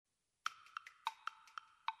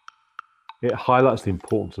it highlights the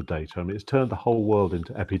importance of data. I mean, it's turned the whole world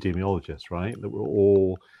into epidemiologists, right? That we're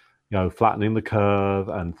all, flattening the curve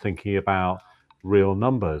and thinking about real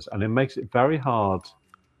numbers. And it makes it very hard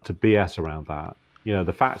to BS around that.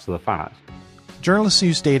 The facts are the facts. Journalists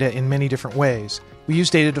use data in many different ways. We use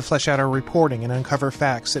data to flesh out our reporting and uncover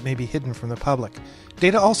facts that may be hidden from the public.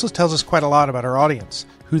 Data also tells us quite a lot about our audience,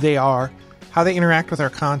 who they are, how they interact with our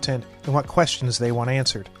content, and what questions they want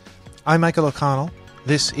answered. I'm Michael O'Connell.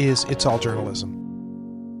 This is It's All Journalism.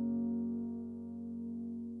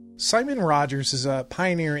 Simon Rogers is a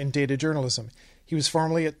pioneer in data journalism. He was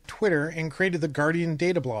formerly at Twitter and created the Guardian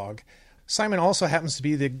data blog. Simon also happens to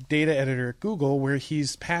be the data editor at Google, where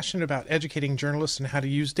he's passionate about educating journalists on how to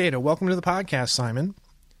use data. Welcome to the podcast, Simon.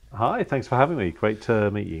 Hi, thanks for having me. Great to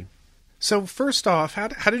meet you. So first off, how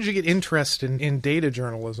did you get interested in data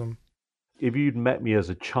journalism? If you'd met me as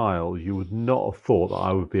a child, you would not have thought that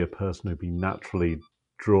I would be a person who'd be naturally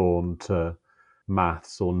drawn to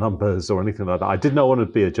maths or numbers or anything like that. I did not want to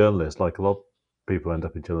be a journalist. Like a lot of people end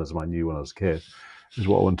up in journalism. I knew when I was a kid is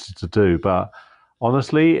what I wanted to do. But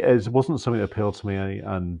honestly, it wasn't something that appealed to me.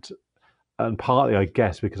 And partly, I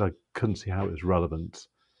guess, because I couldn't see how it was relevant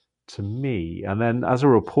to me. And then as a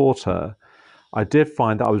reporter, I did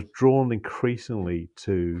find that I was drawn increasingly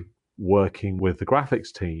to working with the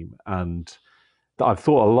graphics team, and I've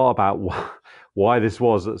thought a lot about why this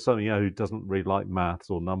was that someone who doesn't really like maths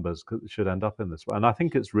or numbers should end up in this. And I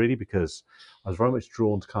think it's really because I was very much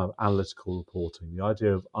drawn to kind of analytical reporting, the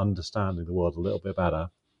idea of understanding the world a little bit better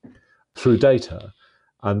through data,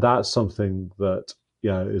 and that's something that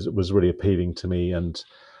was really appealing to me. And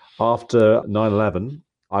after 9/11,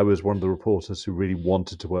 I was one of the reporters who really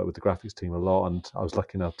wanted to work with the graphics team a lot, and I was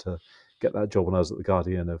lucky enough to get that job when I was at The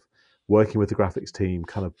Guardian, of working with the graphics team,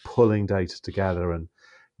 kind of pulling data together and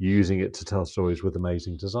using it to tell stories with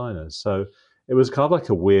amazing designers. So it was kind of like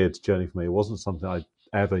a weird journey for me. It wasn't something I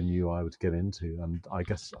ever knew I would get into, and I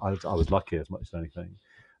guess I was lucky as much as anything.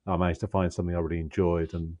 I managed to find something I really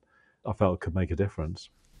enjoyed and I felt could make a difference.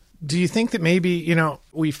 Do you think that maybe,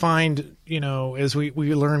 we find, as we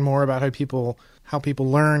learn more about how people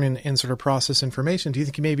learn and sort of process information, do you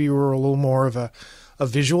think maybe you were a little more of a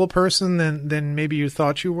visual person than maybe you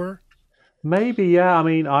thought you were? Maybe, yeah. I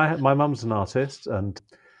mean, my mum's an artist, and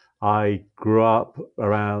I grew up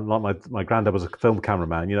around, like my granddad was a film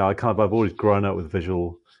cameraman. I've always grown up with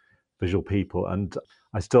visual people, and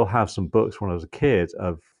I still have some books when I was a kid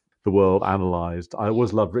of the world analysed. I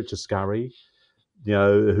always loved Richard Scarry,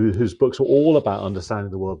 whose books were all about understanding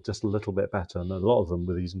the world just a little bit better, and a lot of them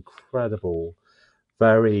were these incredible,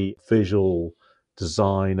 very visual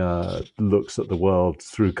designer looks at the world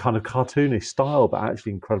through kind of cartoonish style, but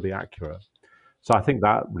actually incredibly accurate. So I think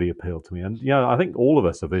that really appealed to me. And, I think all of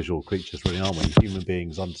us are visual creatures, really, aren't we? Human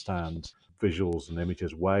beings understand visuals and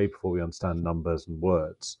images way before we understand numbers and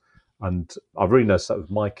words. And I've really noticed that with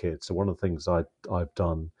my kids. So one of the things I've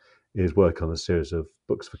done is work on a series of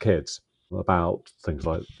books for kids about things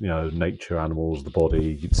like, nature, animals, the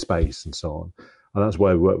body, space, and so on. And that's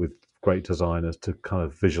where we work with great designers to kind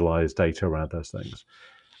of visualize data around those things.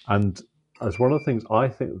 And as one of the things, I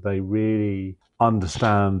think they really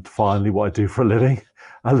understand finally what I do for a living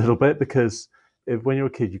a little bit, because when you're a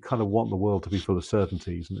kid, you kind of want the world to be full of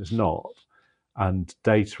certainties, and it's not. And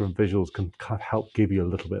data and visuals can kind of help give you a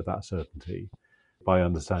little bit of that certainty by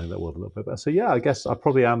understanding that world a little bit better. So yeah, I guess I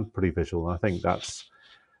probably am pretty visual, and I think that's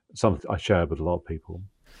something I share with a lot of people.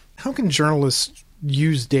 How can journalists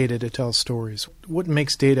use data to tell stories? What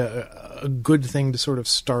makes data a good thing to sort of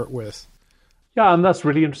start with? Yeah, and that's a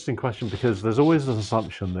really interesting question, because there's always an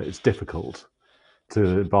assumption that it's difficult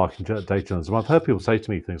to embark in data journalism. I've heard people say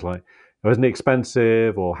to me things like, isn't it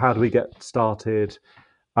expensive, or how do we get started?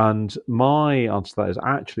 And my answer to that is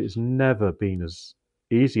actually it's never been as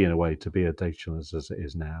easy in a way to be a data journalist as it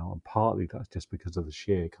is now. And partly that's just because of the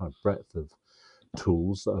sheer kind of breadth of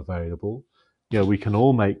tools that are available. We can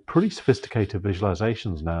all make pretty sophisticated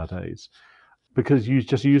visualizations nowadays because you're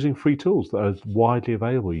just using free tools that are widely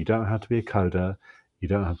available. You don't have to be a coder. You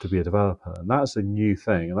don't have to be a developer. And that's a new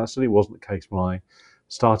thing. And that certainly wasn't the case when I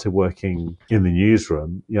started working in the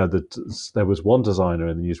newsroom. There was one designer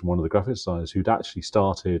in the newsroom, one of the graphic designers, who'd actually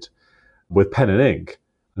started with pen and ink.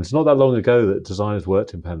 And it's not that long ago that designers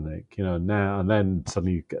worked in pen and ink, now, and then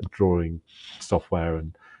suddenly you get drawing software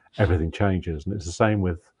and everything changes. And it's the same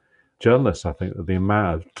with journalists. I think that the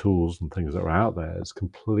amount of tools and things that are out there has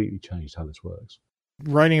completely changed how this works.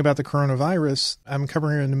 Writing about the coronavirus, I'm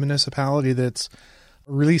covering a municipality that's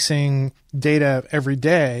releasing data every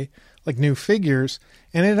day, like new figures,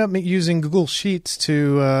 and ended up using Google Sheets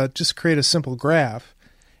to just create a simple graph.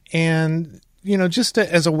 And just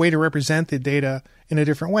as a way to represent the data in a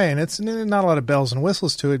different way. And it's not a lot of bells and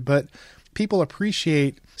whistles to it, but people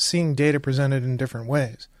appreciate seeing data presented in different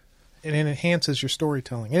ways. And it enhances your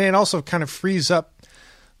storytelling. And it also kind of frees up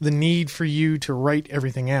the need for you to write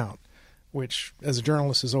everything out, which as a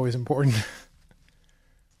journalist is always important.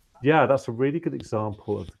 Yeah, that's a really good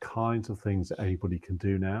example of the kinds of things that anybody can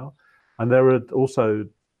do now. And there are also,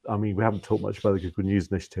 we haven't talked much about the Google News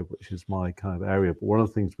Initiative, which is my kind of area, but one of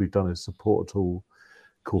the things we've done is support a tool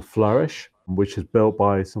called Flourish, which is built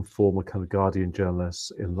by some former kind of Guardian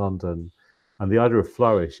journalists in London. And the idea of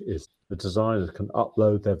Flourish is the designers can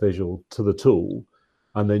upload their visual to the tool,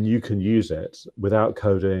 and then you can use it without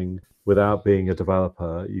coding, without being a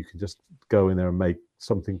developer. You can just go in there and make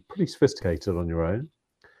something pretty sophisticated on your own.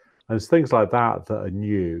 And it's things like that that are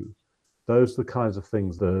new. Those are the kinds of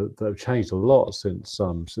things that have changed a lot since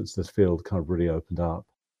this field kind of really opened up.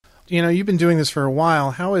 You've been doing this for a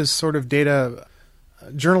while. How has sort of data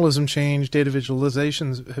journalism changed, data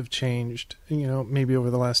visualizations have changed, maybe over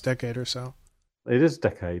the last decade or so? It is a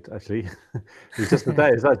decade, actually. It's just a day.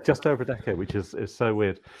 It's like just over a decade, which is so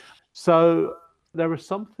weird. So there are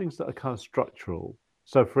some things that are kind of structural.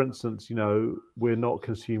 So, for instance, we're not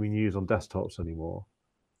consuming news on desktops anymore.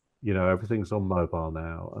 Everything's on mobile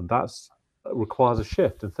now, and that requires a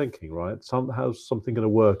shift in thinking, right? How's something going to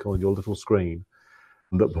work on your little screen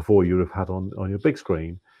that before you would have had on your big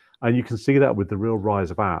screen? And you can see that with the real rise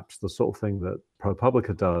of apps, the sort of thing that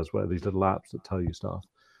ProPublica does, where these little apps that tell you stuff.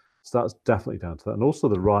 So that's definitely down to that. And also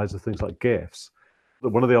the rise of things like GIFs.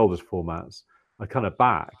 One of the oldest formats are kind of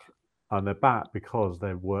back, and they're back because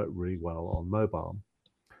they work really well on mobile.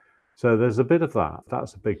 So there's a bit of that.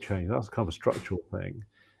 That's a big change. That's kind of a structural thing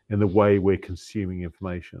in the way we're consuming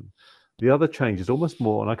information. The other change is almost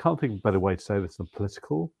more, and I can't think of a better way to say this than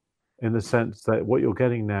political, in the sense that what you're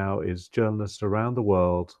getting now is journalists around the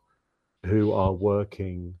world who are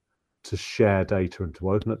working to share data and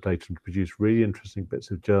to open up data and to produce really interesting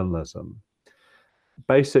bits of journalism,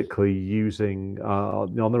 basically using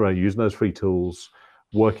on their own, using those free tools,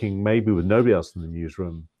 working maybe with nobody else in the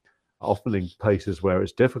newsroom, often in places where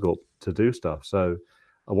it's difficult to do stuff. So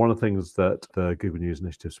one of the things that the Google News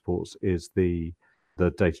Initiative supports is the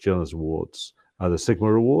Data Journalism Awards, the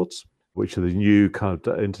Sigma Awards, which are the new kind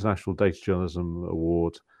of International Data Journalism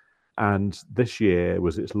Award. And this year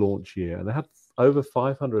was its launch year, and they had over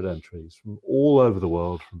 500 entries from all over the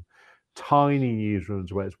world, from tiny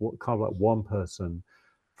newsrooms where it's kind of like one person,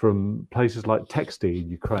 from places like Texty in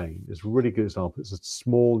Ukraine. It's a really good example. It's a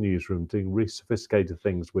small newsroom doing really sophisticated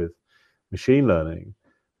things with machine learning,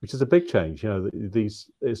 which is a big change.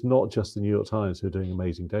 It's not just the New York Times who are doing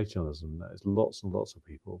amazing data journalism. There's lots and lots of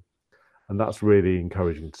people, and that's really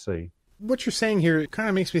encouraging to see. What you're saying here, it kind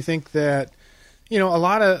of makes me think that, a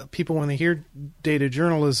lot of people, when they hear data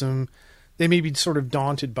journalism, they may be sort of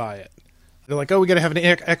daunted by it. They're like, oh, we got to have an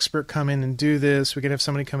expert come in and do this. We got to have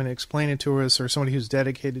somebody come in and explain it to us, or somebody who's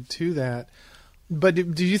dedicated to that. But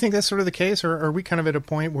do you think that's sort of the case, or are we kind of at a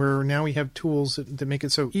point where now we have tools that make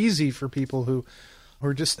it so easy for people who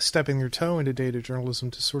are just stepping their toe into data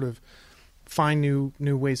journalism to sort of find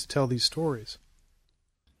new ways to tell these stories?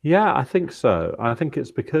 Yeah, I think so. I think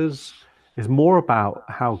it's because it's more about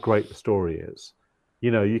how great the story is.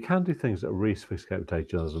 You can do things that are really sophisticated with data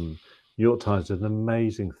journalism. New York Times did an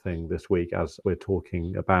amazing thing this week as we're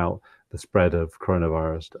talking about the spread of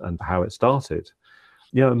coronavirus and how it started.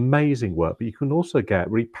 Amazing work, but you can also get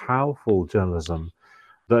really powerful journalism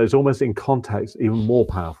that is almost in context even more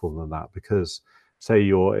powerful than that, because say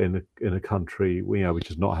you're in a country which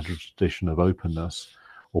has not had a tradition of openness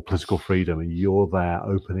or political freedom, and you're there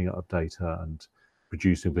opening up data and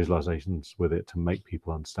producing visualizations with it to make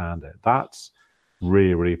people understand it. That's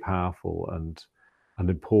really, really powerful and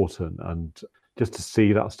important, and just to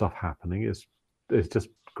see that stuff happening is just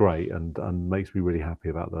great and makes me really happy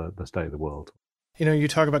about the state of the world. You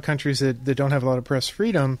talk about countries that don't have a lot of press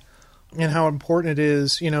freedom, and how important it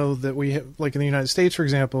is, that we have, like in the United States, for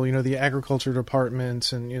example, the agriculture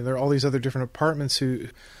departments, and there are all these other different departments who,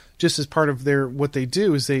 just as part of what they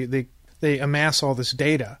do is they amass all this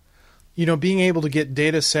data. Being able to get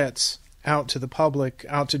data sets out to the public,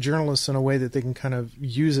 out to journalists in a way that they can kind of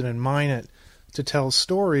use it and mine it to tell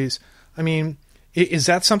stories. I mean, is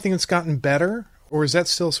that something that's gotten better, or is that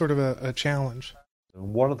still sort of a challenge?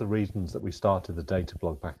 One of the reasons that we started the data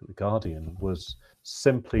blog back at The Guardian was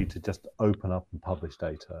simply to just open up and publish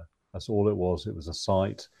data. That's all it was. It was a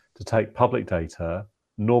site to take public data,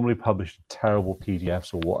 normally published in terrible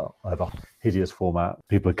PDFs or whatever hideous format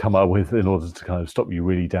people had come up with in order to kind of stop you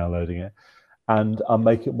really downloading it, and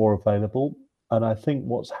make it more available. And I think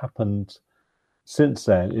what's happened since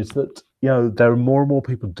then is that, there are more and more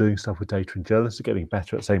people doing stuff with data, and journalists are getting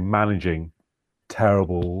better at, say, managing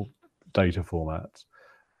terrible data formats.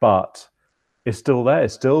 But it's still there.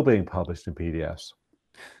 It's still being published in PDFs,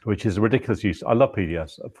 which is a ridiculous use. I love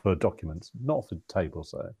PDFs for documents, not for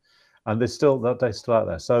tables, though. And there's still that data's still out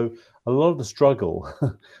there. So a lot of the struggle,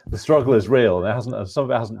 the struggle is real. Some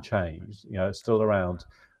of it hasn't changed. It's still around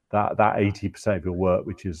that 80% of your work,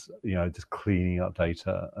 which is just cleaning up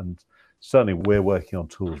data. And certainly, we're working on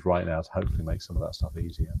tools right now to hopefully make some of that stuff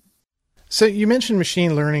easier. So you mentioned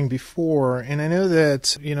machine learning before, and I know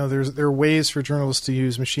that there are ways for journalists to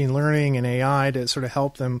use machine learning and AI to sort of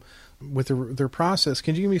help them with their process.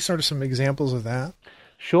 Can you give me sort of some examples of that?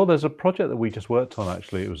 Sure. There's a project that we just worked on,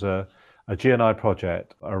 actually. It was a GNI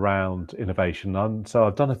project around innovation. And so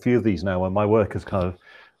I've done a few of these now, and my work has kind of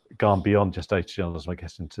gone beyond just data journalism, I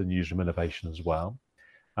guess, into newsroom innovation as well.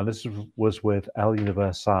 And this was with El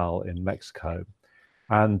Universal in Mexico.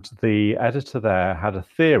 And the editor there had a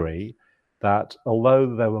theory that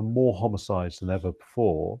although there were more homicides than ever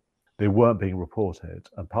before, they weren't being reported.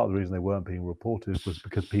 And part of the reason they weren't being reported was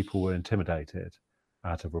because people were intimidated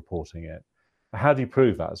out of reporting it. How do you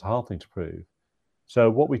prove that? It's a hard thing to prove. So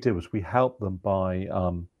what we did was we helped them by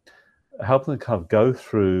helping them kind of go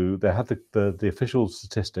through. They had the official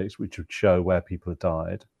statistics, which would show where people had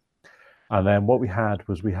died. And then what we had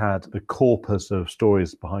was the corpus of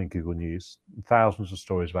stories behind Google News, thousands of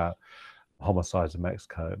stories about homicides in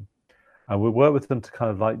Mexico. And we worked with them to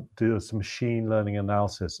kind of do some machine learning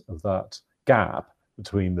analysis of that gap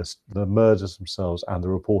between the murders themselves and the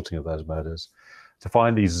reporting of those murders, to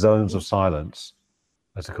find these zones of silence,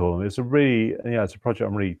 as I call them. It's it's a project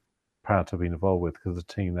I'm really proud to have been involved with, because the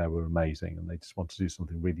team there were amazing and they just want to do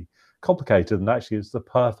something really complicated. And actually, it's the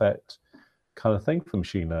perfect kind of thing for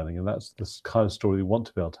machine learning. And that's the kind of story we want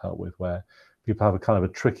to be able to help with, where people have a kind of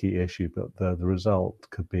a tricky issue, but the result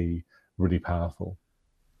could be really powerful.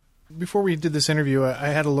 Before we did this interview, I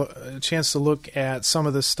had a chance to look at some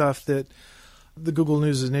of the stuff that the Google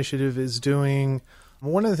News Initiative is doing.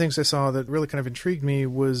 One of the things I saw that really kind of intrigued me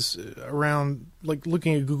was around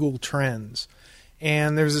looking at Google Trends.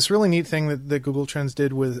 And there's this really neat thing that Google Trends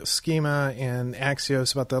did with Schema and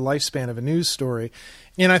Axios about the lifespan of a news story.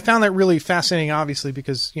 And I found that really fascinating, obviously,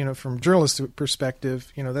 because, from a journalist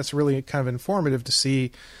perspective, that's really kind of informative to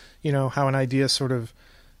see, how an idea sort of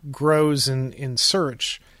grows in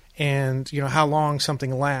search, and, how long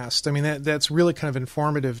something lasts. I mean, that's really kind of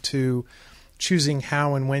informative to choosing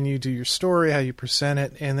how and when you do your story, how you present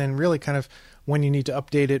it, and then really kind of when you need to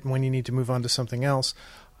update it and when you need to move on to something else.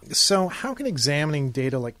 So how can examining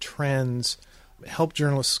data like trends help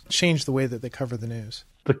journalists change the way that they cover the news?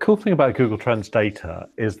 The cool thing about Google Trends data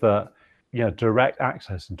is that, direct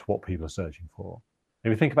access into what people are searching for.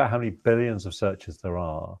 If you think about how many billions of searches there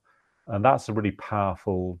are, and that's a really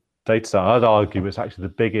powerful data set. I'd argue it's actually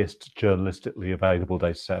the biggest journalistically available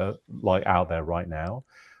data set out there right now.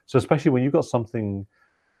 So especially when you've got something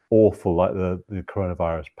awful like the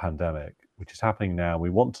coronavirus pandemic, which is happening now, we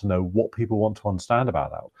want to know what people want to understand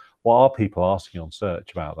about that. What are people asking on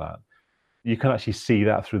search about that? You can actually see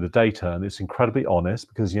that through the data, and it's incredibly honest,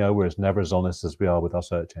 because we're never as honest as we are with our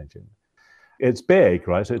search engine. It's big,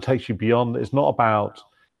 right? So it takes you beyond. It's not about,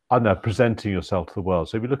 presenting yourself to the world.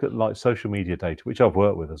 So if you look at social media data, which I've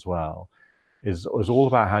worked with as well, is all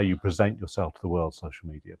about how you present yourself to the world, social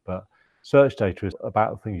media. But search data is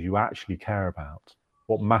about the things you actually care about.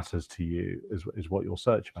 What matters to you is what you'll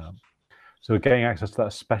search about. So getting access to that,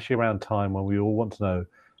 especially around time when we all want to know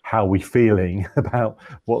how we're feeling about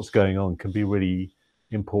what's going on, can be really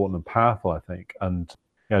important and powerful, I think. And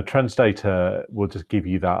trends data will just give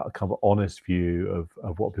you that kind of honest view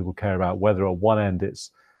of what people care about, whether at one end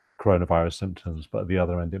it's coronavirus symptoms, but at the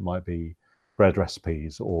other end it might be bread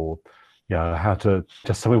recipes, or how to,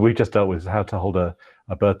 just something we just dealt with, how to hold a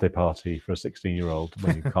birthday party for a 16-year-old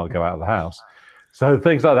when you can't go out of the house. So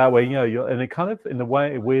things like that, where and it kind of, in a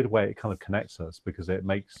weird way, it kind of connects us, because it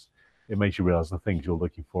makes you realize the things you're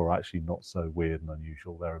looking for are actually not so weird and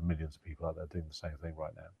unusual. There are millions of people out there doing the same thing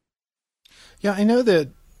right now. Yeah, I know that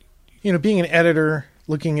being an editor,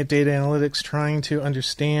 looking at data analytics, trying to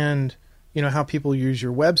understand how people use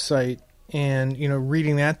your website, and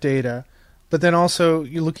reading that data, but then also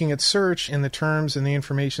you're looking at search and the terms and the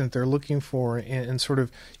information that they're looking for, and sort of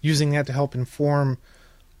using that to help inform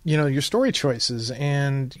your story choices.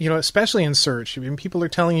 And especially in search, I mean, people are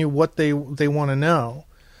telling you what they want to know,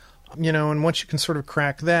 and once you can sort of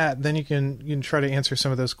crack that, then you can try to answer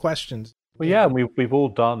some of those questions. Well, yeah, and we've all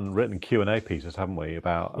written Q&A pieces, haven't we,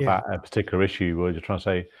 about a particular issue, where you're trying to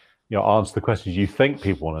say, answer the questions you think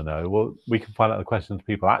people want to know. Well, we can find out the questions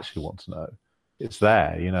people actually want to know. It's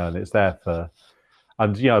there, and it's there for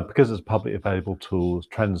And because it's publicly available tools,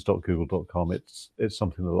 trends.google.com, it's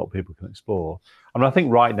something that a lot of people can explore. I mean, I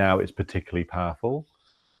think right now it's particularly powerful.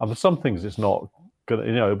 And for some things, it's not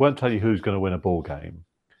gonna. It won't tell you who's going to win a ball game.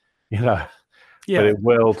 Yeah. But it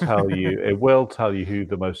will tell you. It will tell you who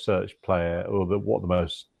the most searched player or what the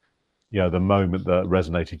most, the moment that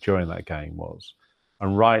resonated during that game was.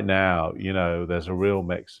 And right now, there's a real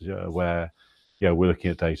mix where, we're looking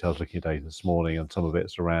at data. I was looking at data this morning, and some of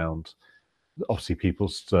it's around, obviously, people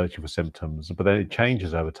searching for symptoms, but then it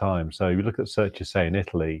changes over time. So you look at searches, say, in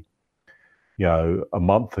Italy, a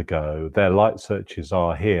month ago, their light searches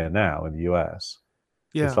are here now in the US.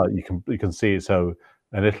 Yeah. It's like you can see it. So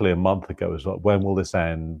in Italy a month ago, it was like, when will this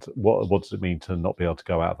end? What does it mean to not be able to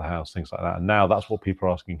go out of the house? Things like that. And now that's what people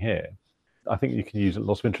are asking here. I think you can use it in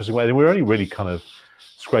lots of interesting ways. And we're only really kind of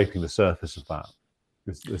scraping the surface of that.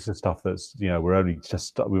 This is stuff that's, we've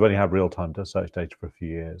only had real-time search data for a few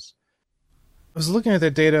years. I was looking at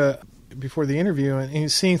that data before the interview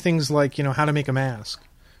and seeing things like, how to make a mask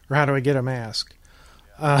or how do I get a mask?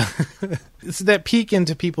 It's that peek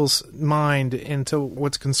into people's mind, into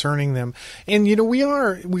what's concerning them. And, we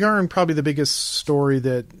are in probably the biggest story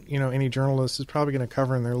that, any journalist is probably going to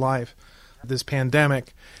cover in their life, this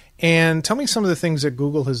pandemic. And tell me some of the things that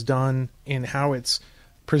Google has done in how it's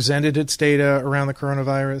presented its data around the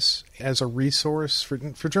coronavirus as a resource for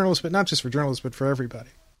journalists, but not just for journalists, but for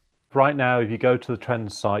everybody. Right now, if you go to the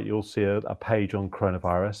Trends site, you'll see a page on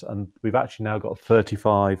coronavirus. And we've actually now got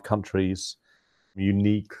 35 countries,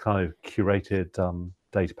 unique kind of curated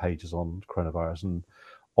data pages on coronavirus. And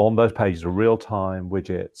on those pages are real-time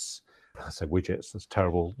widgets. I say widgets, that's a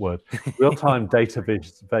terrible word. Real-time data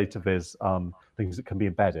viz things that can be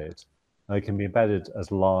embedded. They can be embedded as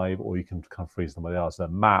live, or you can kind of freeze them where they are. So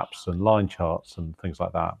maps and line charts and things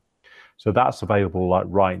like that. So that's available like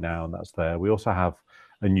right now, and that's there. We also have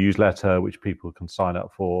a newsletter which people can sign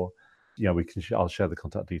up for. I'll share the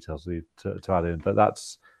contact details with you to add in. But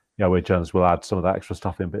that's where journalists will add some of that extra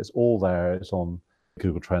stuff in. But it's all there. It's on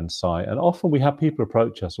Google Trends site, and often we have people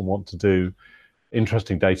approach us and want to do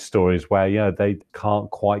interesting data stories where they can't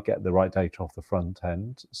quite get the right data off the front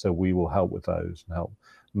end. So we will help with those and help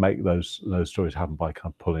make those stories happen by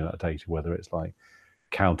kind of pulling that data, whether it's like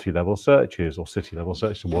county level searches or city level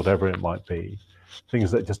searches, whatever it might be,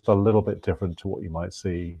 things that are just a little bit different to what you might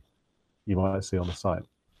see on the site.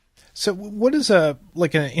 So what is an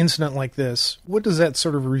incident like this? What does that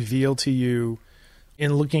sort of reveal to you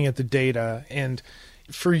in looking at the data, and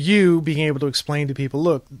for you being able to explain to people,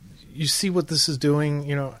 look, you see what this is doing,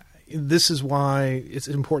 this is why it's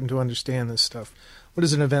important to understand this stuff. What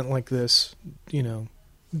does an event like this,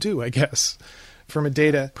 do, I guess, from a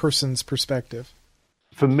data person's perspective?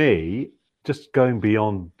 For me, just going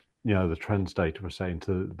beyond, the Trends data, we're saying,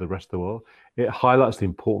 to the rest of the world, it highlights the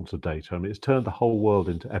importance of data. I mean, it's turned the whole world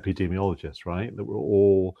into epidemiologists, right? That we're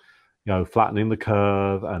all, flattening the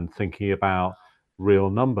curve and thinking about real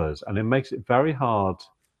numbers. And it makes it very hard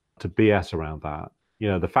to BS around that.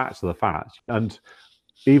 The facts are the facts. And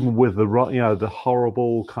even with the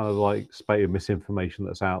horrible kind of like spate of misinformation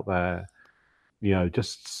that's out there,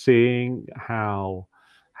 just seeing how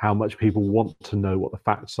much people want to know what the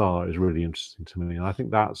facts are is really interesting to me. And I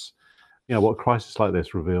think that's, what a crisis like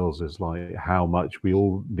this reveals is like how much we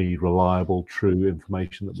all need reliable, true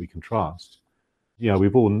information that we can trust.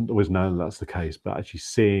 We've always known that's the case, but actually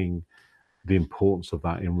seeing the importance of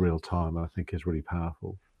that in real time, I think, is really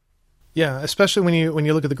powerful. Yeah, especially when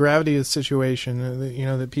you look at the gravity of the situation,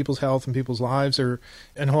 that people's health and people's lives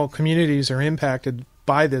and whole communities are impacted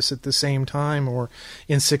by this at the same time or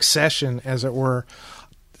in succession, as it were.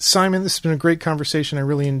 Simon, this has been a great conversation. I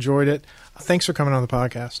really enjoyed it. Thanks for coming on the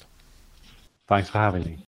podcast. Thanks for having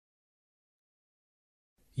me.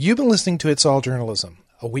 You've been listening to It's All Journalism,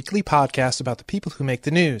 a weekly podcast about the people who make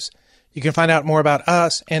the news. You can find out more about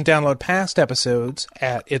us and download past episodes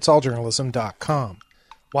at itsalljournalism.com.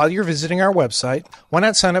 While you're visiting our website, why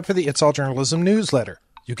not sign up for the It's All Journalism newsletter?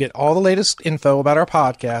 You get all the latest info about our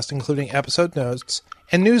podcast, including episode notes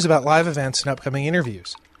and news about live events and upcoming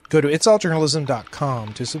interviews. Go to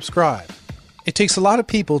itsalljournalism.com to subscribe. It takes a lot of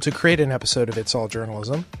people to create an episode of It's All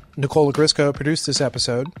Journalism. Nicole Grisco produced this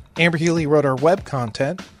episode. Amber Healy wrote our web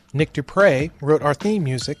content. Nick Dupre wrote our theme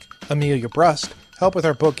music. Amelia Brust helped with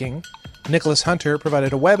our booking. Nicholas Hunter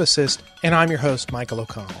provided a web assist. And I'm your host, Michael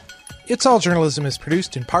O'Connell. It's All Journalism is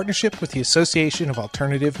produced in partnership with the Association of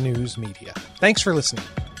Alternative News Media. Thanks for listening.